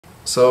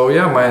So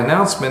yeah, my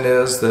announcement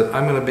is that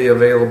I'm going to be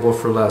available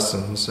for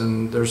lessons,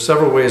 and there's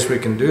several ways we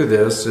can do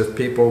this. If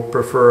people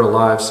prefer a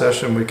live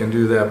session, we can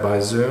do that by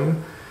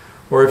Zoom,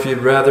 or if you'd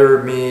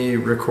rather me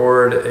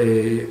record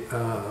a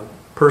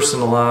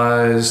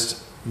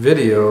personalized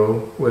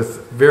video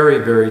with very,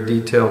 very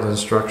detailed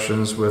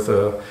instructions with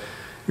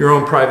your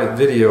own private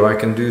video, I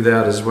can do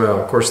that as well.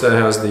 Of course, that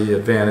has the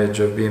advantage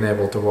of being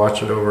able to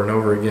watch it over and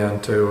over again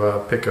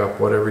to pick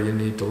up whatever you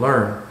need to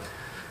learn.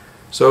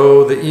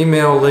 So the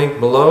email link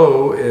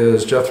below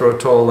is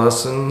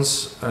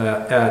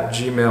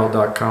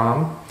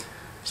jethrotullessons@gmail.com.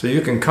 So you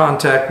can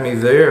contact me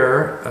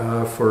there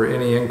for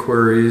any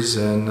inquiries,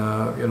 and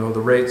the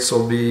rates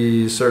will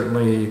be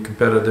certainly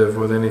competitive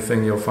with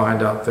anything you'll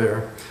find out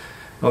there.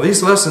 Now,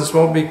 these lessons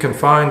won't be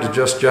confined to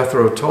just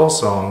Jethro Tull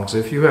songs.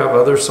 If you have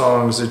other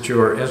songs that you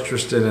are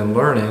interested in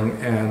learning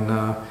and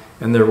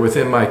they're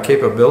within my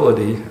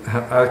capability,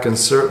 I can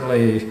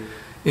certainly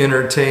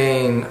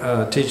entertain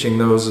teaching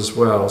those as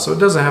well. So it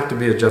doesn't have to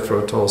be a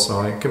Jethro Tull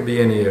song. It can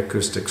be any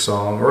acoustic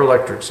song or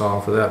electric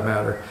song for that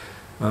matter.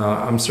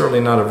 I'm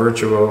certainly not a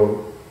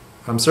virtuoso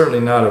on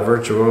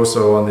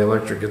the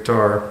electric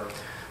guitar,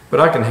 but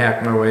I can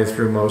hack my way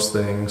through most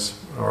things,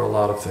 or a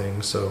lot of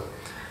things. So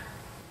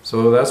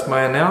that's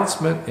my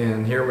announcement,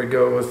 and here we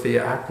go with the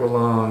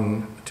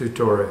Aqualung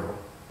tutorial.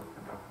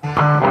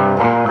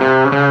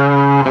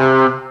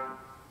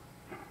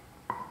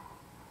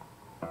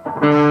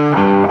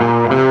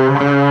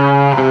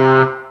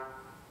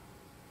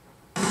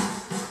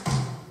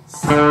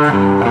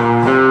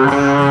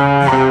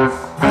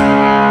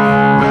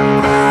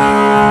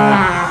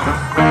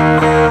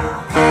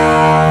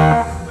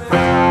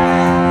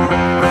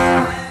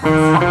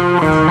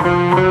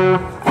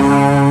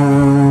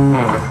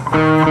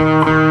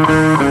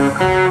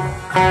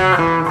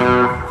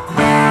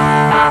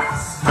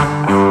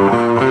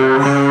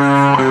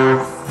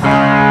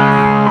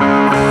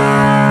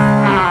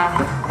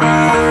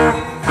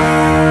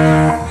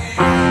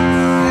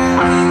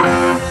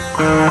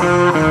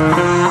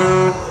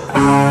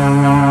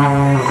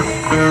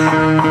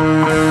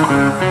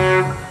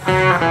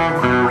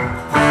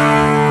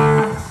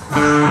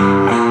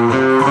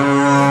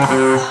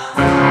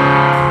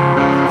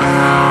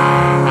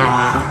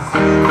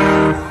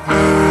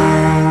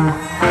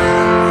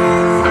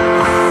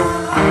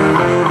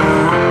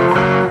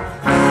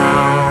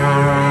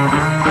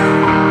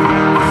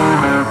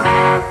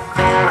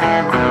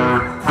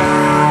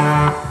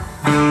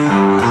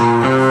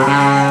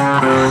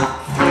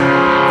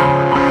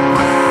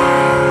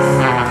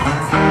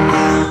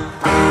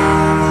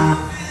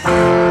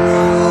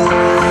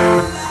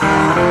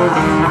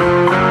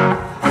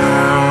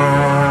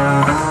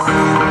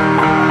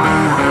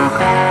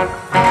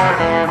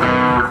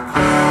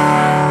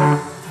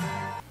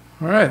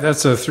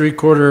 That's a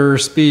 3/4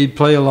 speed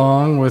play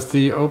along with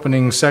the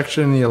opening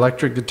section, the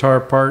electric guitar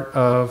part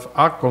of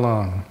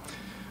Aqualung.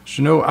 As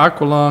you know,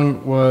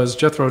 Aqualung was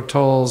Jethro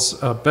Tull's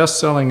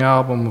best-selling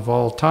album of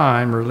all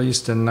time,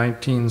 released in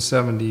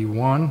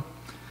 1971.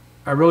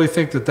 I really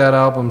think that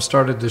album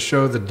started to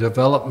show the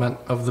development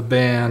of the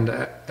band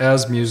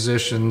as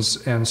musicians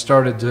and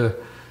started to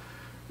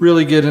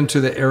really get into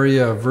the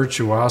area of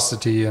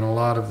virtuosity in a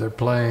lot of their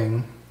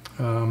playing.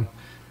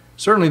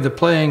 Certainly the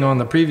playing on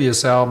the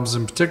previous albums,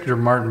 in particular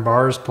Martin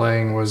Barre's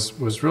playing,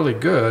 was really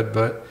good,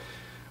 but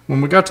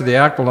when we got to the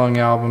Aqualung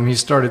album, he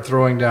started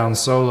throwing down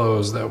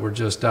solos that were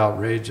just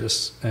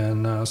outrageous.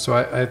 And so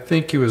I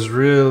think he was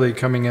really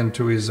coming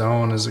into his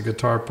own as a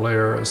guitar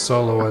player, a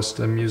soloist,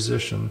 and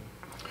musician.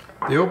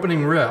 The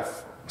opening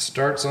riff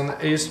starts on the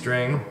A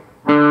string,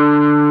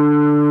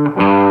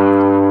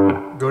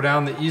 go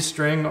down the E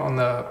string on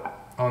the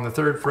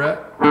 3rd fret.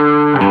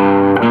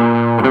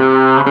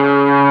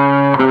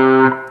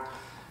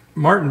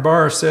 Martin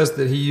Barre says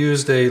that he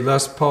used a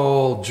Les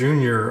Paul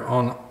Jr.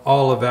 on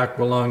all of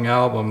Aqualung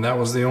album. That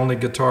was the only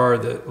guitar,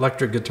 the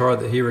electric guitar,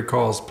 that he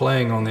recalls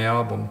playing on the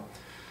album.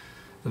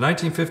 The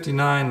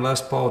 1959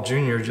 Les Paul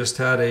Jr. just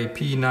had a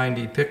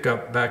P90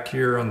 pickup back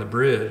here on the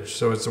bridge,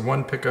 so it's a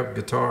 1 pickup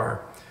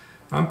guitar.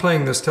 I'm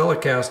playing this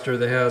Telecaster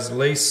that has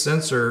lace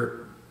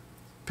sensor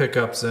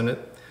pickups in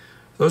it.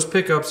 Those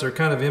pickups are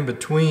kind of in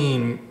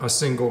between a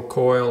single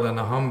coil and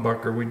a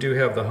humbucker. We do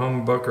have the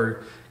humbucker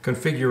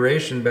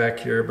configuration back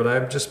here, but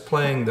I'm just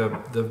playing the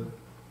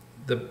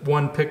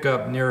 1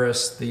 pickup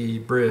nearest the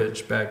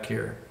bridge back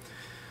here.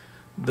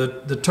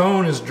 The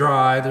tone is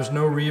dry, there's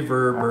no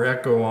reverb or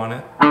echo on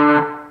it.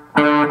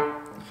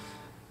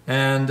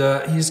 And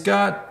he's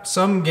got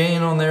some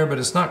gain on there, but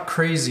it's not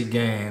crazy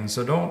gain,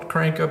 so don't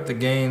crank up the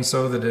gain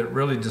so that it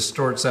really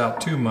distorts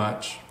out too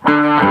much.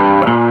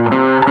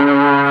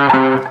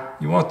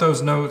 You want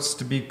those notes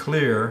to be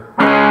clear,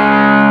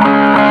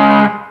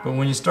 but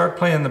when you start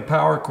playing the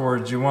power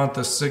chords, you want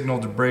the signal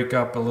to break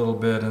up a little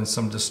bit and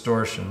some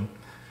distortion.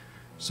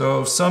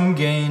 So some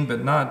gain,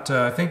 but not,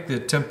 I think the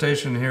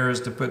temptation here is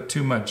to put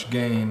too much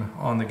gain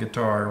on the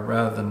guitar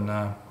rather than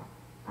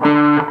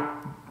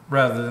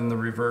the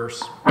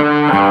reverse.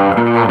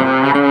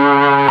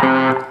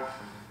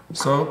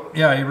 So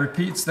yeah, he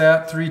repeats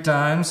that 3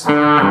 times.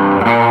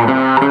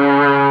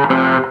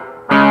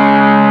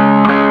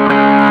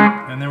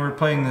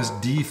 this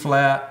D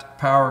flat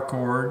power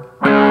chord.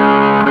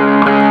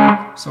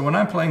 So when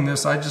I'm playing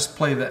this, I just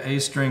play the A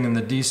string and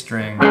the D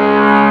string.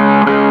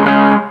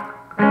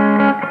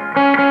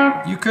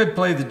 You could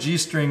play the G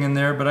string in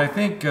there, but I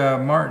think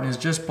Martin is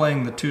just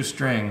playing the 2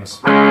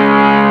 strings.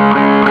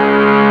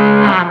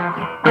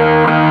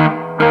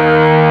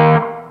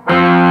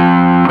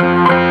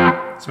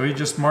 So he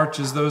just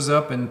marches those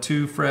up in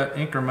 2 fret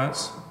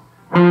increments.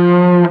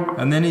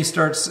 And then he's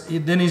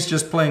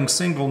just playing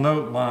single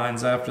note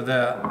lines after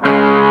that.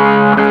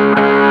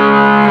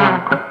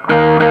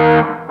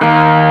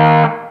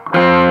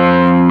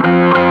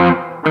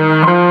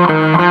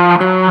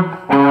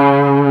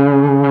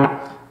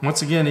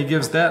 Once again, he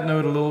gives that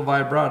note a little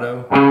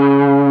vibrato.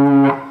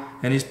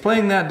 And he's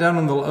playing that down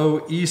on the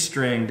low E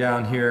string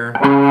down here,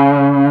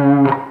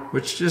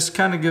 which just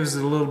kind of gives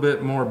it a little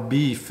bit more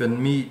beef and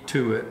meat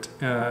to it.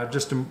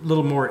 Just a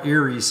little more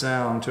eerie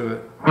sound to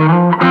it.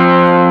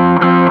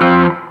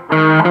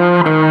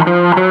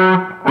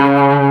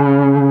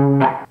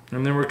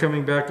 And then we're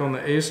coming back on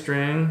the A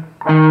string.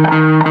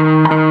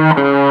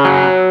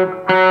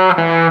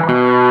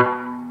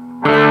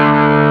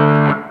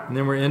 And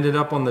then we're ended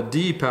up on the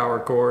D power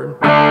chord.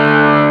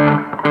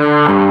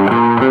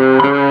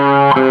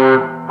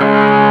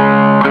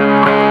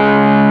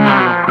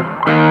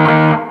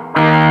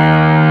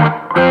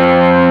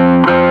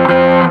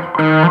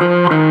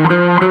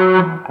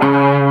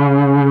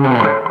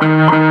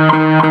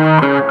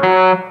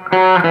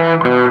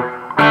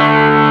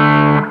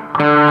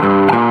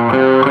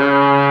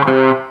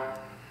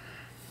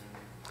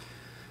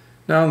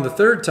 Now on the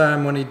third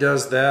time when he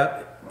does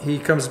that, he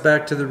comes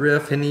back to the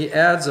riff and he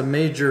adds a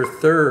major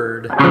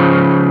third.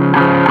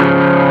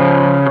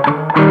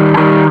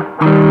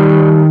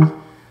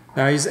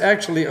 Now he's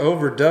actually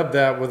overdubbed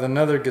that with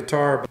another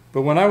guitar,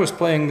 but when I was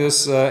playing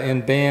this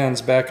in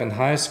bands back in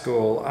high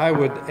school, I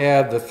would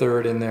add the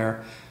third in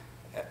there.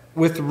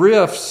 With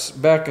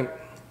riffs back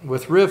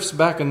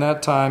in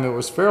that time, it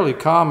was fairly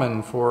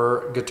common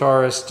for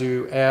guitarists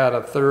to add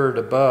a third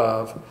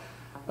above.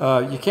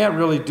 You can't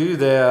really do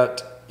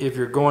that if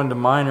you're going to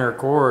minor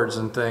chords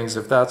and things.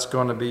 If that's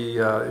going to be,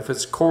 if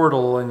it's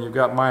chordal and you've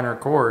got minor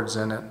chords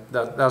in it,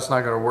 that's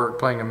not going to work,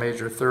 playing a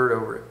major third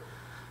over it.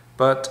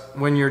 But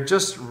when you're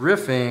just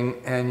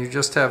riffing and you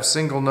just have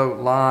single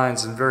note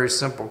lines and very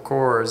simple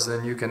chords,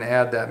 then you can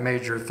add that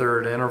major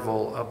third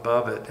interval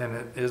above it,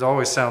 and it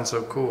always sounds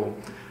so cool.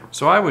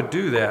 So I would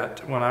do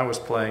that when I was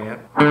playing it.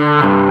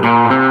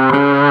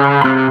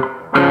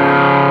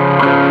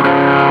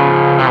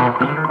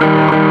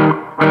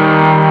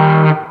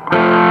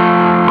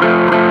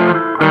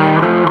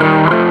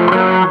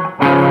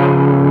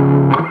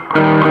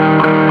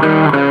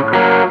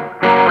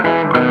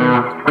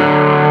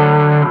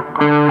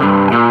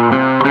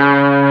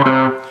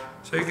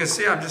 So you can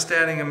see I'm just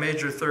adding a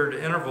major third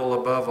interval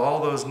above all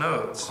those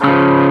notes.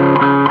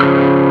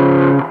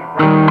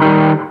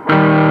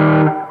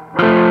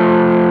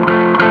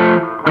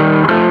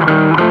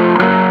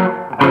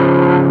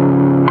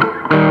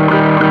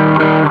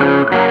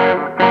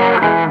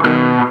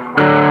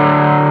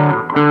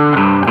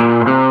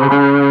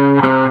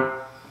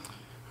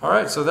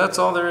 So that's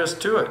all there is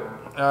to it.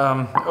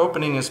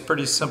 Opening is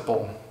pretty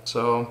simple.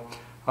 So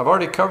I've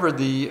already covered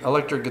the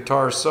electric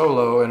guitar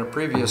solo in a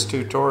previous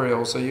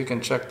tutorial, so you can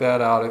check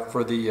that out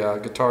for the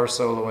guitar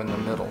solo in the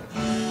middle.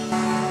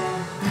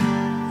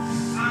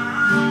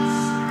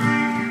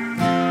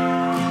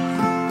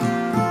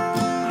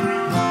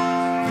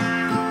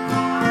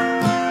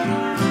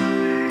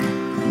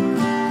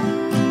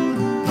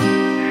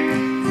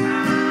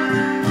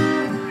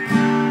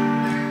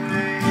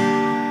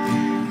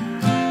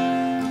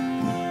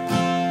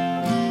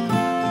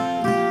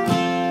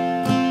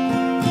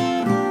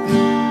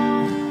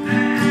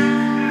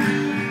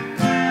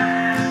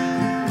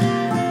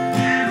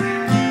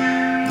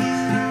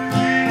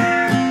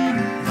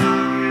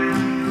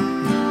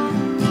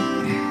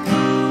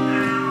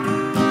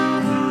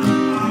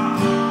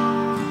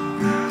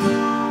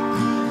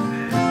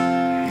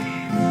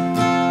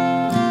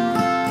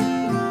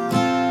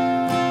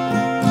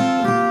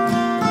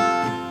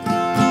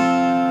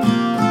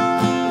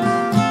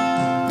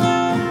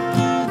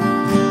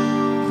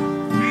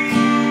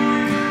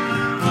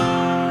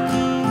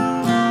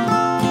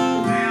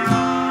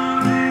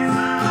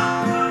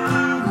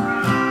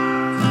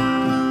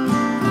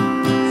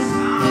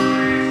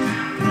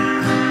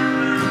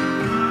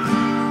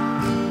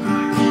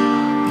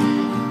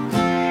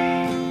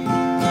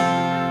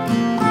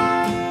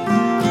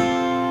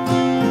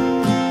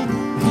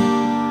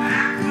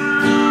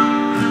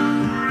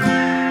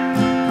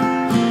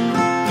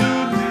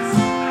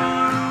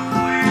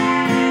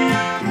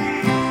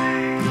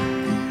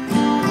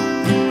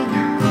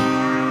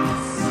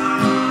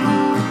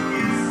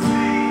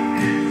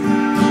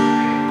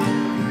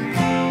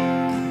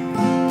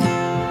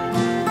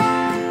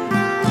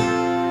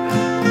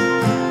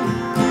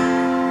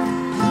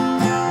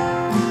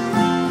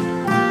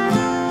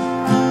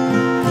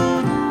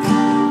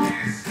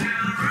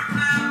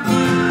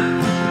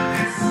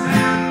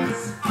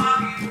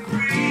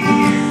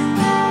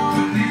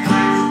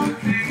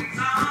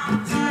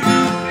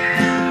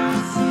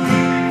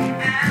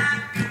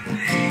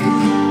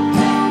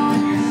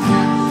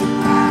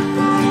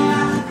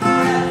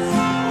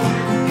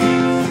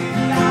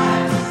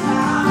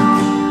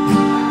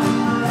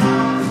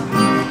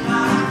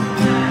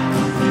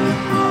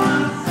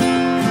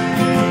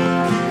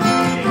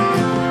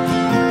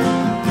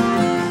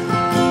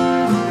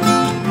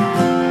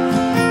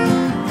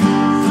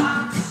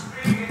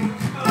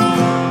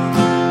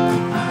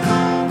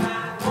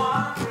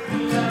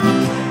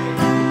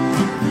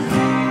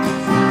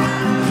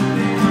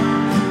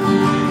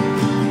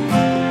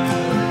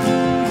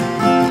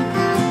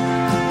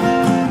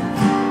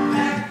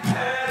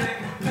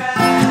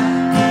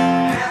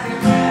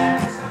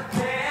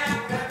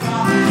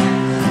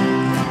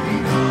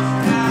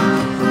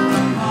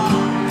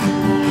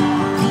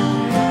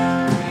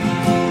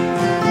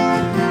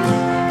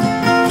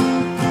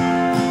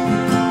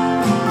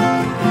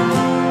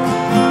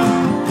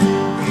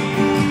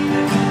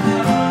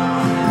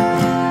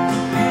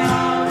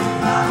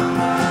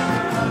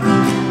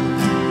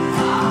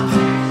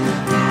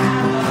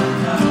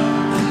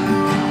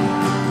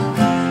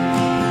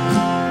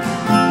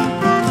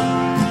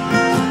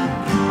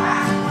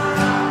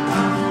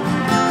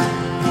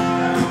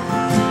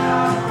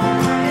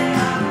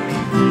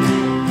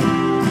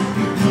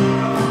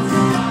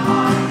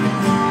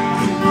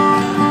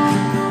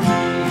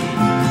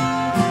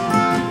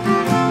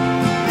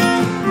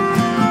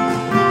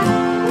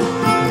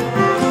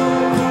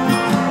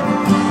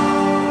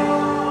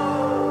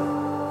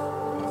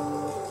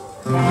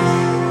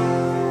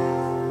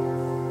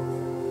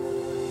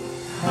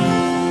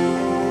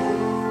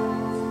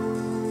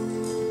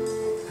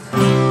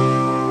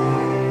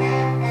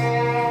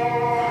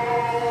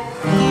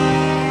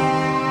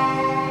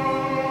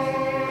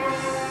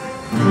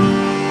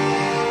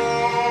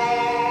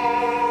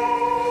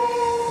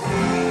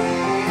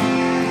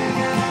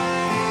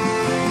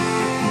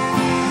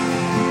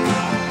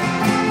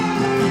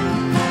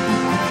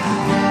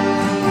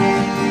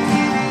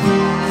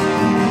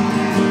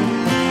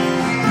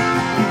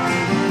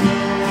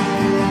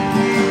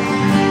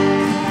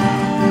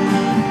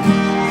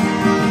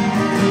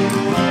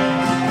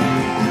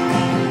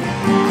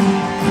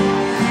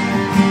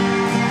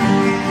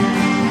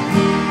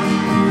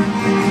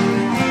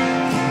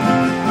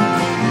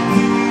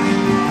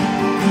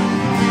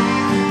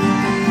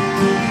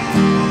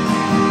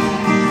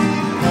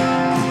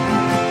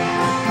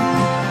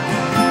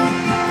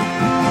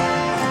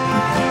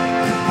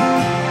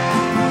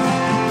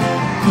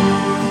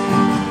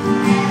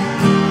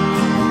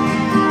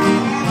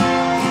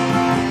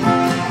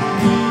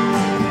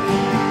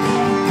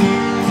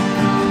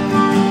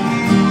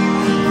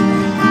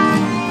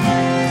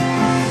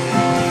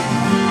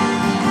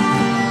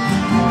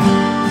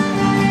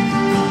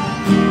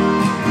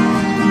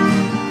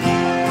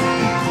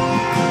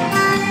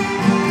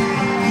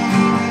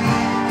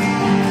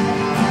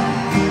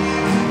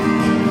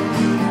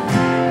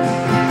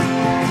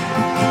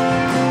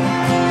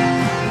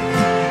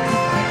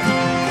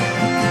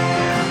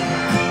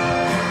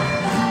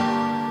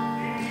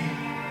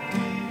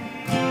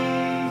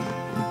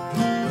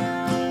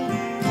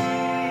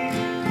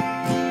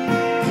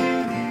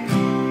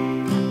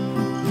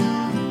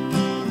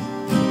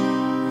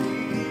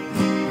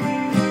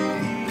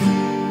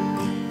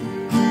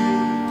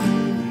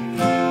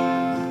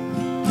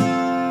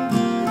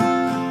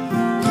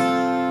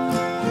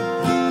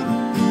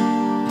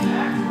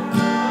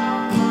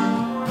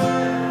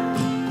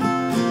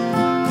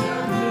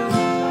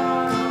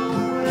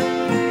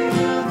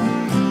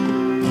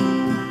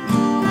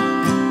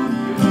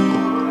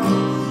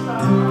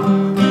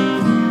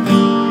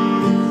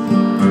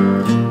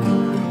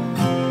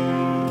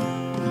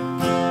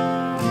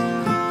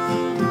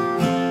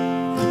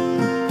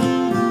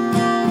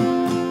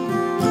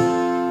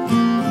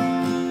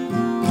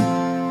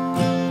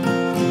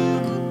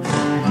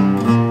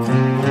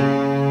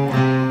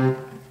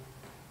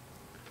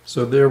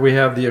 So there we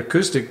have the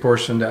acoustic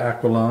portion to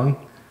Aqualung,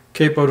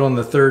 capoed on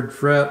the 3rd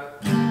fret.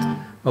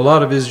 A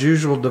lot of his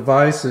usual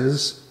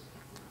devices,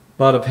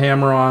 a lot of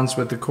hammer-ons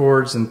with the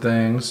chords and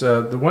things.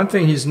 The one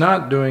thing he's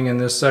not doing in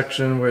this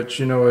section,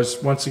 which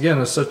is once again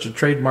is such a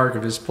trademark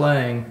of his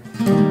playing,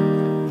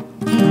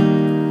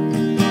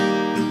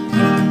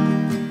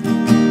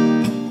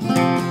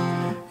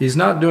 he's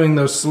not doing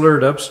those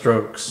slurred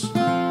upstrokes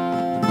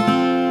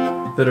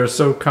that are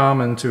so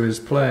common to his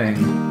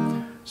playing.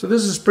 So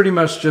this is pretty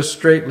much just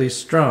straightly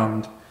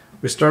strummed.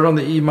 We start on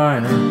the E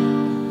minor.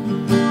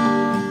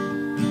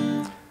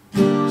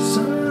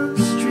 Sun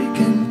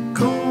streaking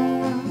cold.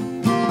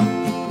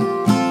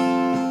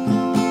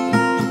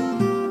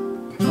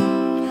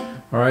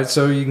 Alright,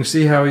 so you can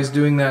see how he's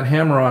doing that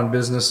hammer-on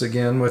business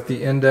again with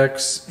the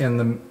index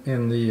and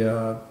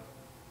the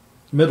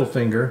middle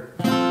finger.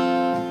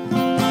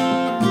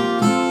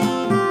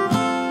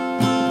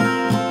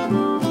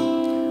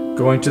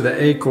 Going to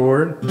the A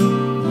chord,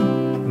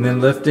 and then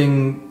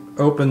lifting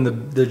open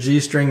the G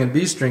string and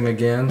B string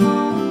again,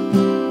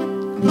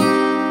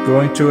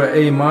 going to an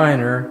A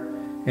minor,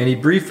 and he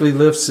briefly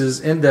lifts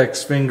his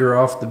index finger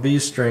off the B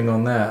string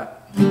on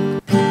that.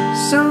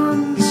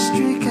 Sun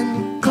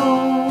streaking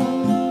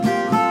cold,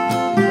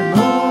 an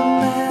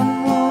old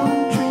man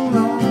wandering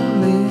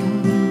lonely,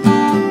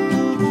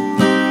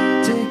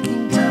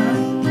 taking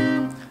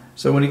time.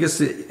 So when he gets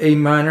to A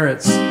minor,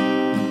 it's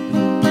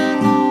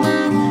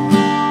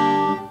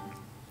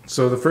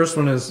so the first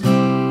one is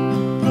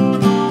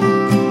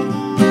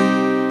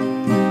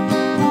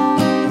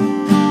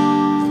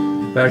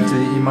back to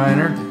the E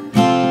minor.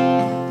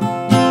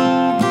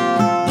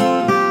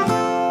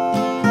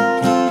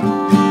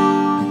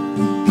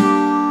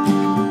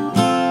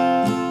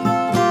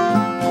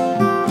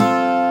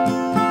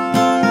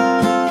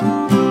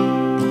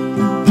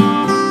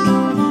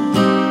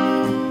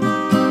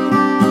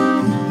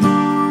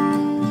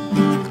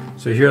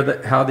 So you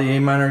hear how the A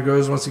minor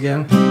goes once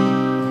again.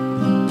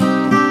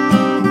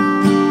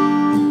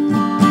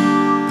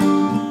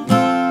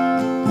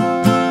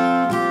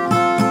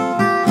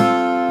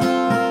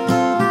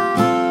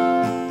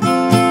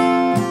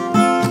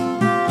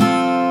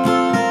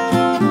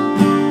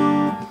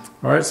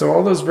 Alright, so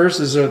all those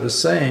verses are the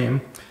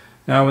same.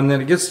 Now when then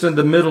it gets to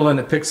the middle and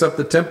it picks up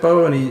the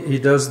tempo and he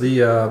does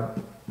the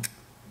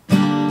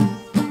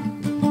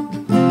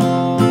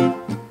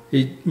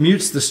he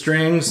mutes the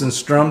strings and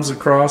strums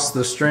across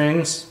the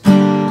strings.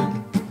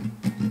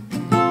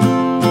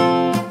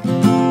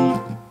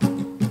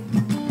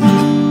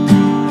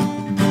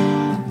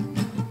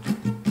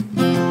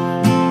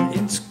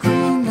 In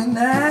screaming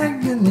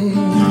agony,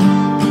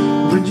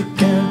 would you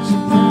catch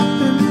him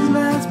in his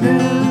last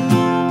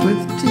breath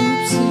with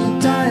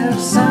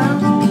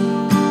sound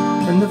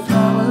and the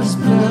flowers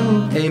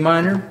bloom. A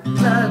minor,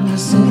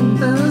 gladness in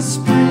the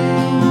spring.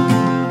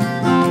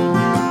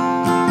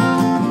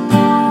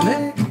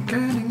 Neck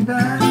curling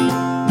back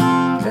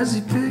as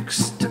he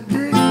picks to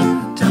pick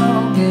the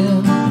dog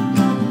and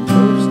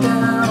goes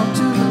down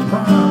to the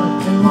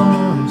park and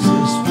warms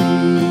his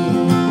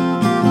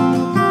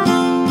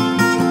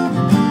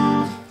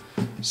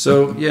feet.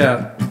 So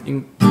yeah,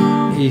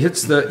 he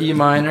hits the E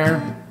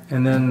minor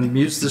and then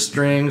mutes the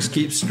strings,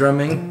 keeps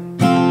strumming.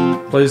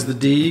 Plays the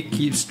D,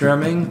 keeps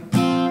strumming.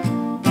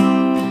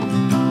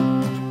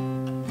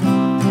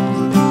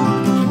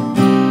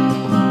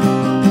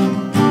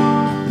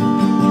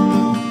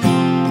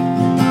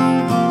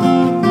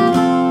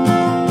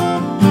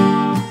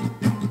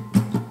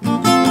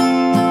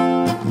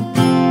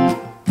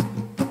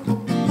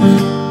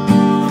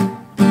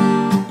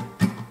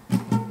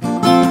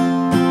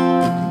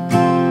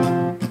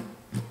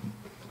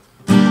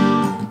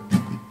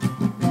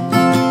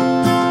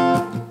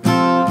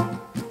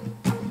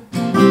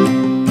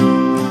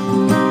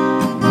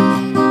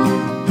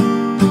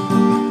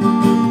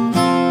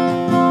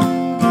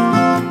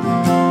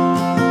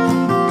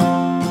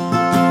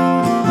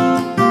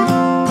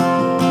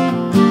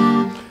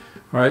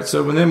 Alright,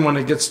 so then when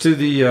it gets to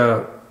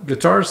the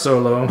guitar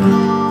solo,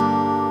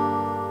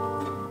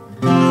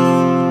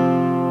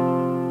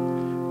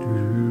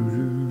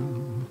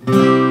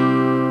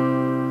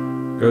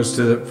 goes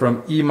to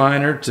from E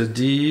minor to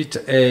D to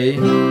A,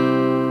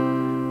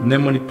 and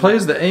then when he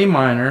plays the A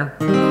minor,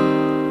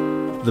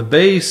 the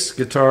bass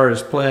guitar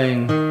is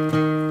playing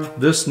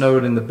this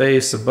note in the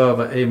bass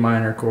above an A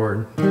minor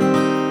chord.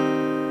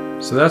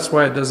 So that's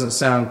why it doesn't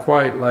sound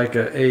quite like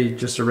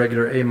just a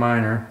regular A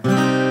minor.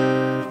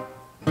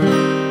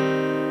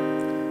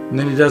 And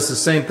then he does the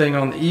same thing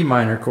on the E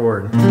minor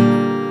chord.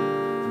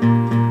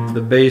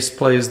 The bass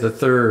plays the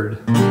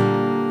 3rd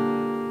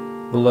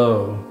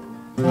below,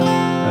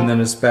 and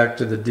then it's back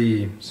to the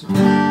D.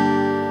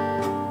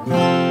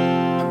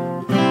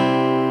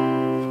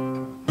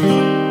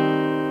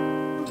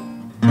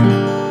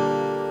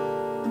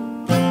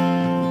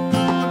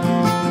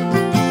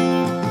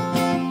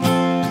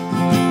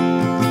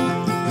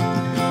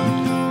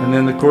 And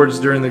then the chords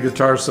during the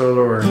guitar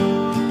solo are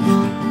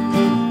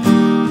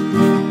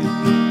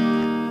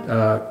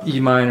E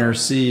minor,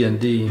 C, and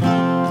D.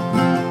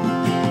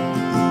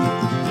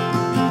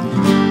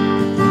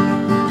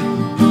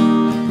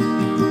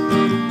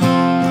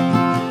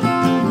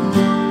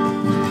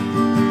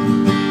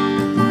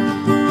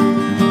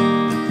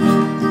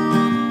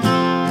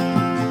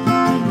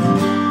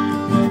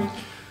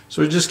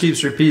 So it just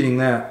keeps repeating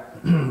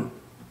that.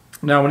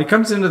 Now when he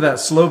comes into that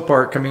slow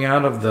part coming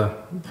out of the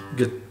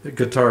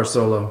guitar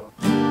solo,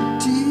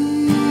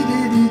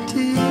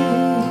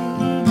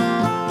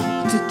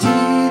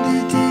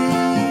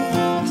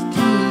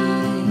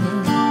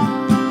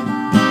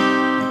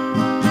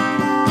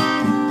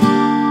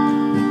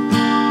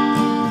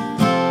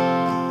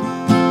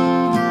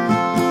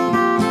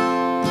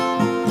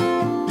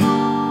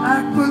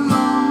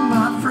 Aqualung,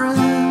 my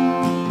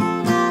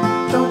friend,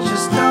 don't you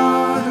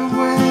start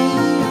away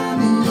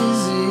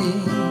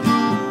uneasy.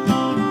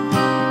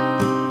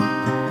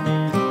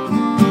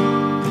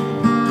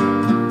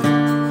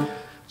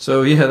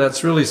 so yeah,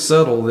 that's really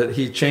subtle that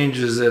he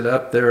changes it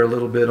up there a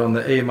little bit on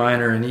the A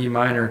minor and E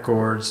minor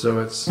chords, so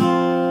it's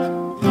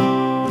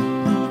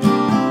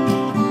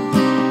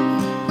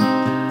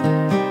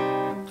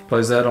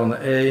plays that on the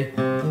A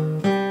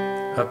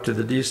up to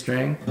the D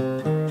string,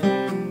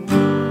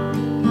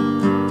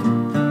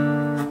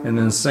 and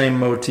then same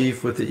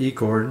motif with the E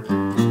chord.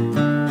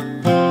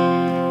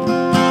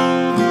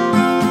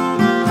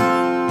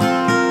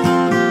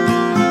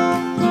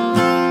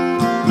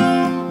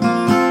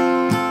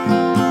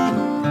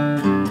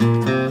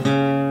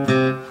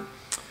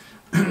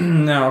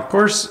 Now, of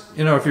course,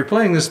 you know, if you're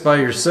playing this by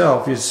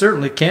yourself, you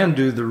certainly can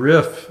do the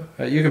riff.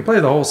 You can play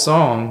the whole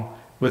song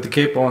with the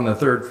capo on the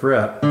 3rd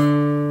fret.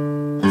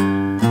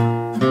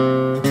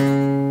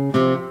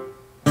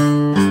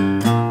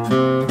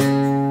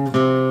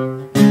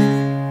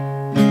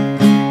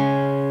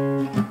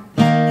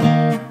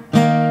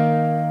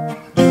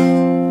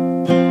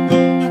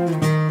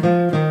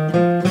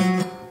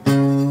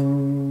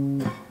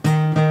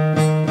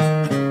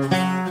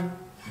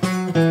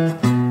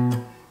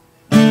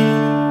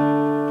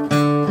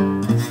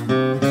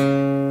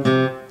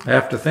 I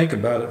have to think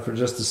about it for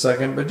just a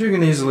second, but you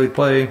can easily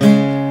play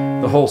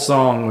the whole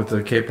song with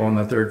the capo on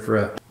the 3rd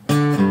fret.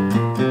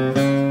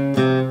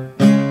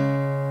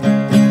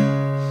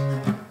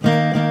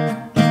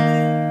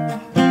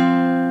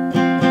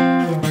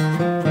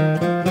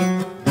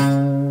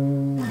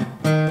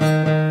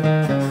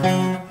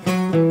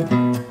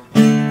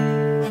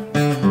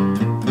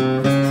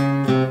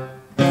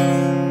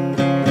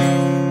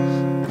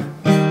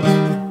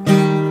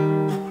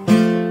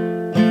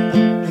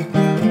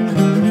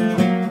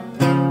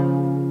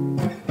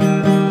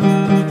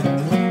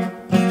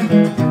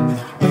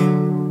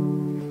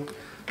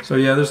 So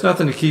yeah, there's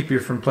nothing to keep you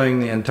from playing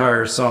the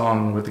entire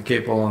song with the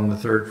capo on the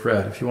 3rd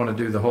fret if you want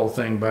to do the whole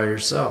thing by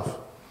yourself.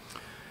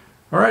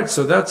 Alright,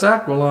 so that's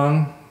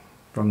Aqualung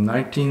from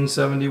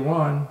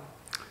 1971.